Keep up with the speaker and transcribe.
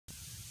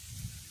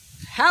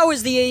How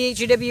is the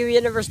AHEW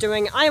universe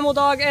doing? I am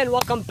Dog, and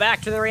welcome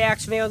back to the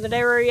reaction video.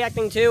 Today we're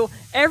reacting to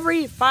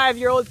Every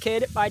 5-Year-Old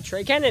Kid by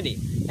Trey Kennedy.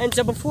 And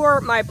so before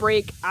my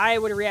break, I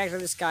would react to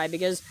this guy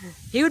because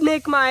he would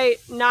make my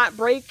not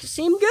break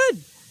seem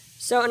good.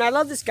 So, and I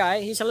love this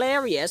guy. He's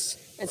hilarious.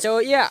 And so,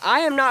 yeah,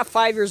 I am not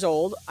 5 years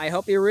old. I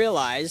hope you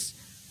realize.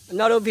 I'm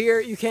not over here.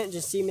 You can't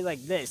just see me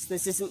like this.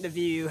 This isn't the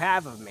view you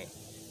have of me.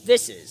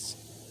 This is.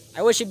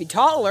 I wish he'd be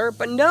taller,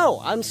 but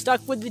no, I'm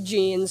stuck with the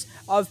genes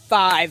of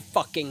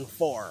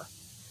 5'4".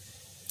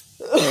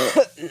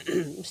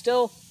 I'm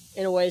still,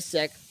 in a way,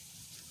 sick.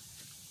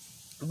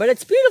 But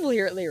it's beautiful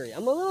here at Leary.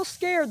 I'm a little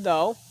scared,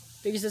 though,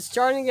 because it's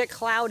starting to get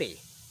cloudy.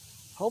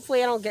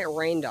 Hopefully I don't get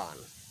rained on.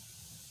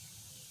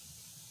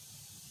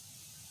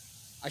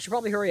 I should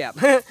probably hurry up.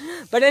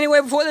 But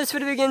anyway, before this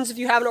video begins, if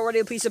you haven't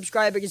already, please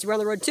subscribe because we're on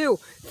the road to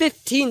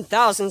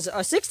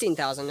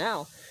 16,000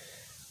 now.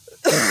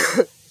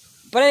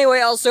 But anyway,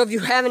 also, if you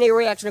have any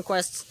reaction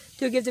requests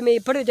to give to me,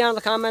 put it down in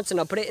the comments, and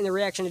I'll put it in the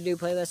reaction to do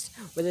playlist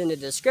within the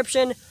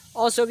description.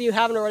 Also, if you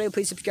haven't already,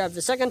 please subscribe to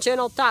the second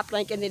channel, top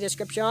link in the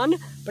description.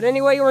 But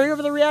anyway, we're here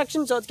for the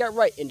reaction, so let's get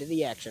right into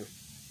the action.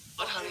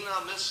 What, honey?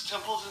 Miss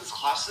Templeton's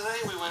class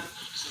today, we went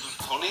to the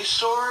pony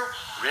store.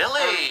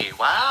 Really?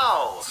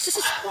 Wow.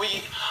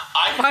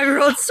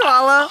 5-year-old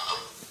swallow.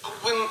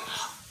 When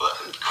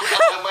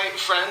my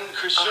friend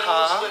Christian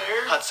was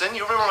there. Hudson,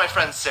 you remember my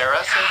friend Sarah?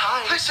 Say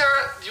hi. Hi,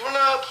 Sarah. Do you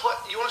wanna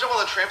jump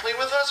on the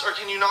trampoline with us, or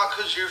can you not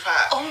because you're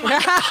fat? Oh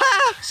my God.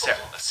 Sarah,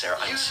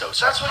 I'm so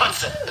sorry. That's what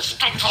Hudson,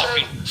 stop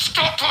talking.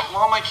 Stop talking.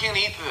 Mom, I can't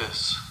eat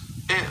this.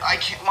 I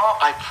can't, Mom.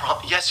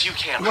 Yes, you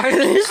can. Why did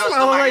he Because the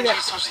swallow like mac and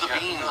that? cheese touched the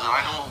beans, and I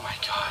don't. Oh my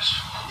gosh.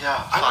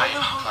 Yeah, I'm not even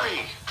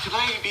hungry. Can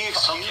I be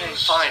excused? Okay,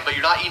 fine, but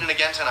you're not eating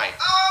again tonight.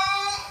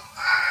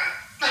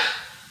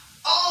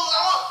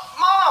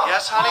 Mom!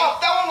 Yes, honey? Mom,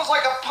 that one was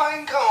like a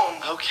pine cone.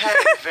 Okay,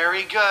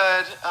 very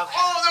good. Okay.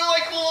 Oh, they're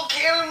like little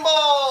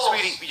cannonballs.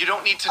 Sweetie, you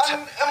don't need to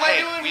am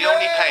I doing we don't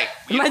need good? pay.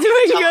 Am I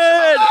doing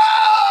good?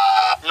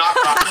 Not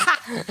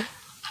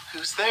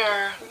Who's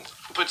there?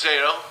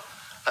 Potato.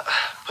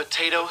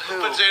 Potato who?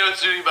 Potato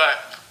Judy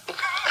back.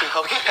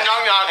 Okay.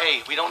 Knock, knock.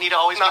 Hey, we don't need to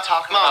always be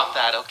talking Mom. about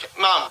that, okay?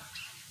 Mom.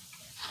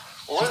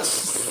 What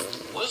is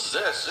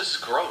this? This is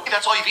gross.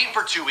 That's all you've eaten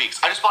for 2 weeks.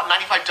 I just bought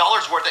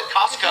 $95 worth at It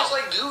Costco. tastes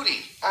like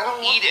duty. I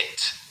don't Eat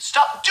it.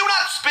 Stop. Do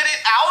not spit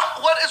it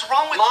out. What is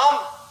wrong with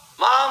Mom.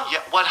 Yeah,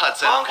 what,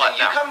 Hudson? Mom, what can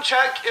you now? come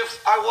check if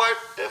I wipe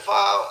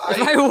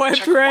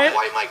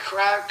my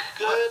crack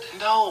good?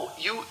 No,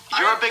 you're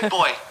a big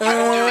boy. I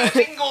don't want to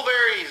eat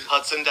dingleberries.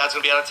 Hudson, Dad's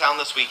gonna be out of town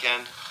this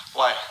weekend.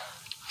 Why?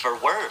 For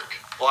work.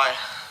 Why?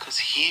 Because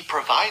he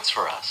provides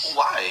for us.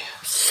 Why?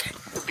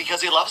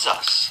 Because he loves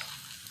us.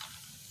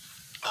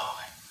 Oh.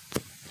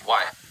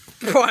 Why?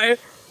 Why?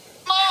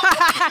 Mom!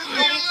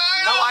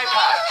 No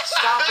iPad.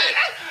 Stop it.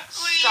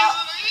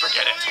 Stop.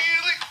 Forget it.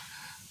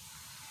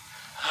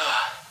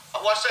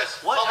 Watch this.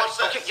 What? Mom, watch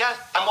this. Okay, yeah,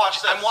 I'm Mom,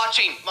 watch watching. this. I'm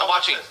watching. Mom, I'm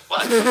watching. watch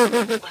What?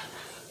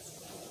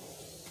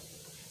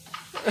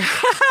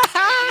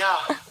 Yeah.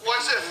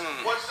 Watch this.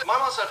 Watch this. My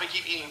mom said if I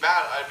keep eating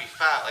bad, I'd be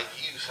fat like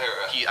you,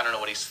 Sarah. I don't know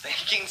what he's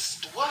thinking.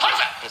 What?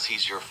 Because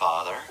he's your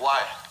father.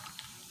 Why?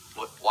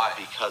 Why?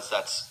 Because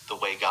that's the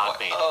way God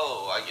made it.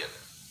 Oh, I get it.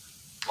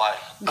 Why?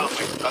 Oh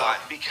my God.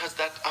 Because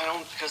that's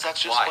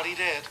just Why? what he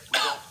did.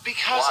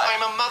 Because Why?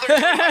 I'm a mother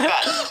doing my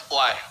best.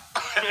 Why?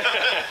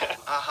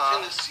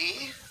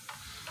 Tennessee?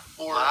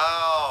 Or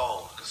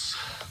Wow.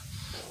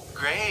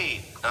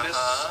 Great. and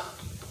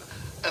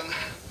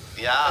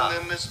Yeah. and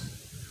then Miss.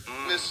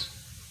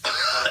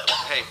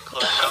 Hey,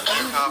 close it up for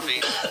your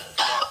coffee.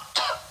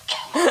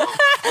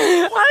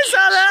 I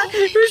saw that.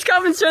 Who's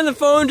commenting on the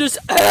phone? Just.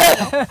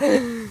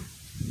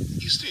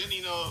 You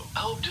standing up.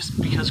 Oh,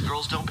 just because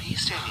girls don't pee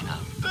standing up.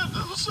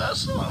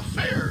 That's not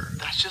fair.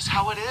 That's just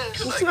how it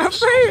is. It's not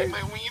fair.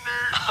 My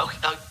wiener.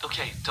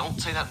 Okay, don't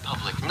say that in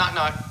public. Knock,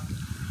 knock.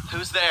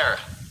 Who's there?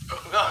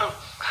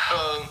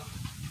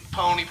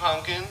 Pony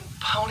pumpkin.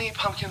 Pony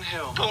pumpkin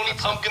who? Pony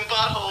pumpkin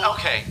butthole.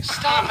 Okay,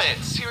 stop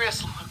it.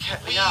 Seriously. Okay,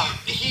 yeah.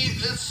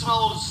 It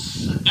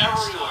smells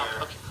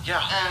everywhere. Okay,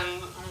 yeah.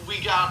 And we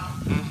got.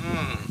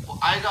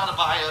 I gotta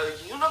buy a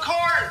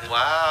unicorn.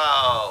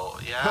 Wow.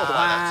 Yeah.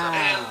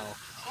 Wow.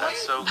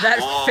 That's so cool. That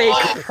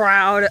fake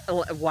proud.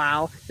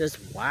 Wow. Just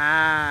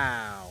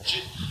wow.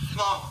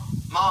 Mom.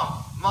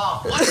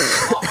 What?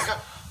 Oh my God.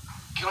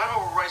 Can I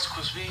have a Rice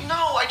Krispie?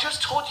 No, I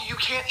just told you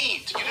can't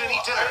eat. You didn't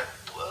eat dinner.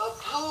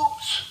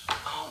 Poops.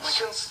 Oh my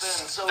God. Since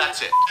then, so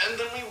that's it. And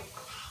then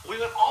we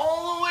went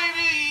all the way to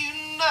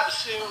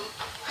Neptune.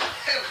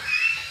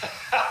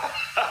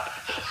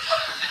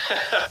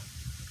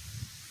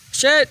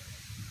 Shit.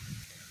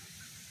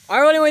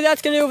 Alright, anyway,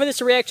 that's going to do it for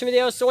this reaction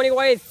video. So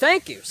anyway,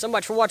 thank you so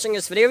much for watching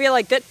this video. If you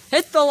liked it,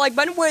 hit the like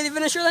button, where the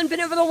finisher, then pin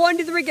it for the 1,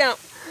 2, 3 count.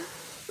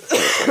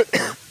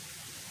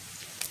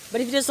 But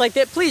if you disliked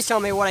it, please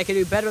tell me what I can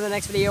do better in the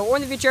next video or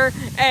in the future.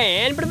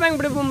 And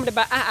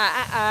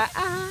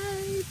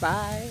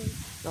bye.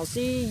 And I'll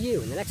see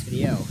you in the next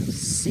video.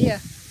 See ya.